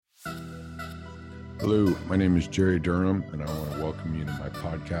Hello, my name is Jerry Durham, and I want to welcome you to my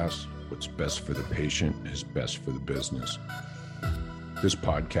podcast, What's Best for the Patient is Best for the Business. This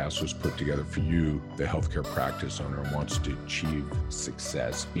podcast was put together for you, the healthcare practice owner who wants to achieve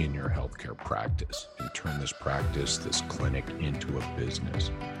success in your healthcare practice and turn this practice, this clinic, into a business.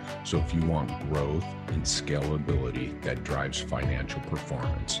 So if you want growth and scalability that drives financial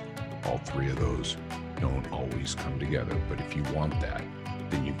performance, all three of those don't always come together. But if you want that,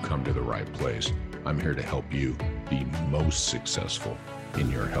 then you've come to the right place. I'm here to help you be most successful in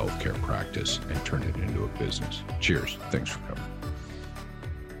your healthcare practice and turn it into a business. Cheers. Thanks for coming.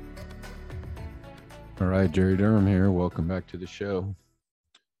 All right, Jerry Durham here. Welcome back to the show.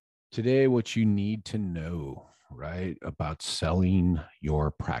 Today, what you need to know, right, about selling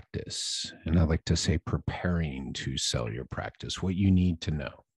your practice. And I like to say preparing to sell your practice, what you need to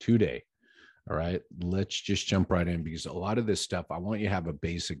know today. All right, let's just jump right in, because a lot of this stuff, I want you to have a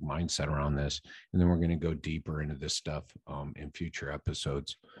basic mindset around this, and then we're going to go deeper into this stuff in future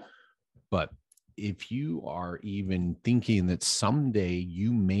episodes. But if you are even thinking that someday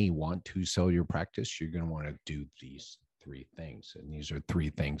you may want to sell your practice, you're going to want to do these three things. And these are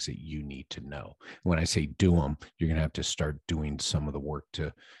three things that you need to know. When I say do them, you're going to have to start doing some of the work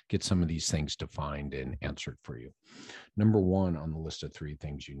to get some of these things defined and answered for you. Number one on the list of three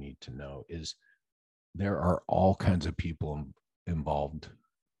things you need to know is there are all kinds of people involved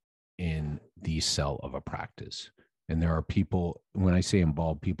in the sell of a practice. And there are people, when I say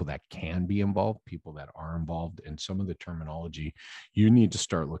involved, people that can be involved, people that are involved. And some of the terminology you need to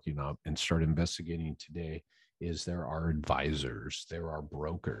start looking up and start investigating today is there are advisors, there are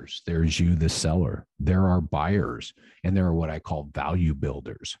brokers, there's you, the seller, there are buyers, and there are what I call value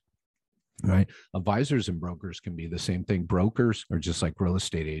builders, right? Advisors and brokers can be the same thing. Brokers are just like real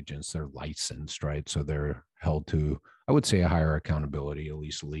estate agents. They're licensed, right? So they're held to, I would say, a higher accountability, at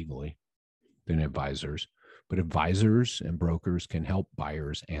least legally, than advisors. But advisors and brokers can help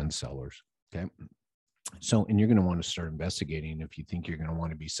buyers and sellers, okay? So, and you're going to want to start investigating. If you think you're going to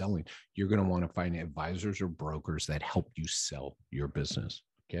want to be selling, you're going to want to find advisors or brokers that help you sell your business.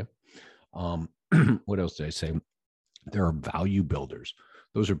 Okay. What else did I say? There are value builders.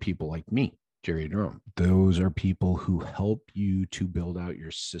 Those are people like me, Jerry Durham. Those are people who help you to build out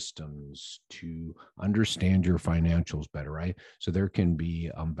your systems, to understand your financials better, right? So there can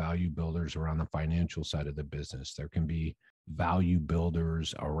be value builders around the financial side of the business. There can be value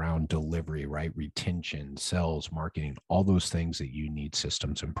builders around delivery, right? Retention, sales, marketing, all those things that you need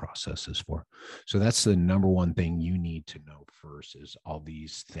systems and processes for. So that's the number one thing you need to know first is all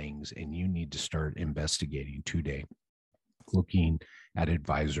these things. And you need to start investigating today, looking at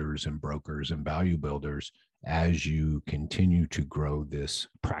advisors and brokers and value builders as you continue to grow this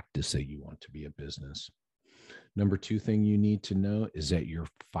practice that you want to be a business. Number two thing you need to know is that your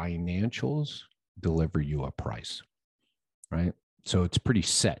financials deliver you a price. Right? So it's pretty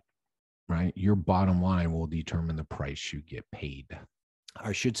set, right? Your bottom line will determine the price you get paid.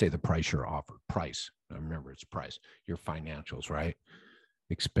 I should say the price you're offered. Price. Remember, it's price. Your financials, right?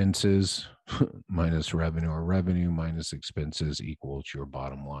 Expenses minus revenue, or revenue minus expenses equals your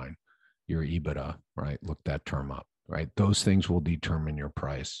bottom line, your EBITDA, right? Look that term up, right? Those things will determine your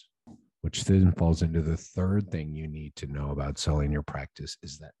price, which then falls into the third thing you need to know about selling your practice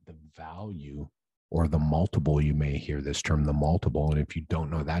is that the value or the multiple, you may hear this term, the multiple. And if you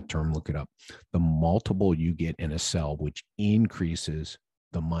don't know that term, look it up. The multiple you get in a sell, which increases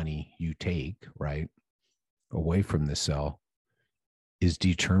the money you take, right, away from the sell, is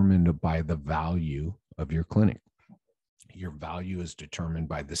determined by the value of your clinic. Your value is determined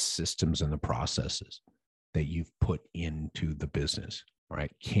by the systems and the processes that you've put into the business.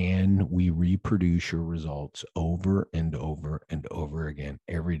 Right? Can we reproduce your results over and over and over again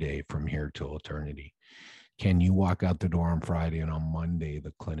every day from here till eternity? Can you walk out the door on Friday and on Monday,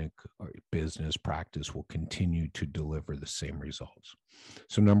 the clinic or business practice will continue to deliver the same results?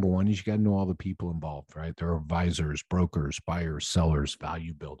 So number one is you got to know all the people involved, right? There are advisors, brokers, buyers, sellers,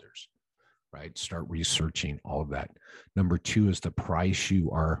 value builders, right? Start researching all of that. Number two is the price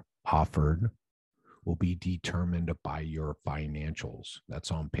you are offered will be determined by your financials.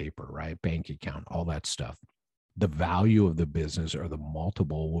 That's on paper, right? Bank account, all that stuff. The value of the business or the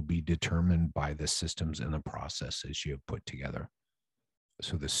multiple will be determined by the systems and the processes you have put together.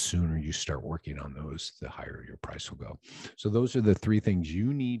 So the sooner you start working on those, the higher your price will go. So those are the three things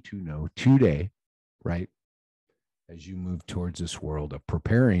you need to know today, right? As you move towards this world of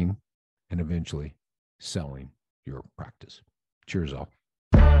preparing and eventually selling your practice. Cheers all.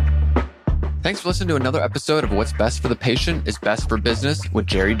 Thanks for listening to another episode of What's Best for the Patient is Best for Business with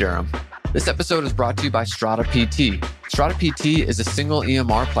Jerry Durham. This episode is brought to you by Strata PT. Strata PT is a single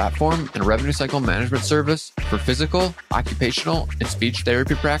EMR platform and revenue cycle management service for physical, occupational, and speech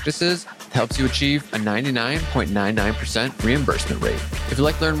therapy practices that helps you achieve a 99.99% reimbursement rate. If you'd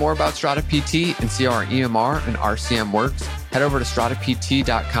like to learn more about Strata PT and see how our EMR and RCM works, head over to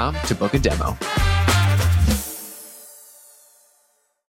stratapt.com to book a demo.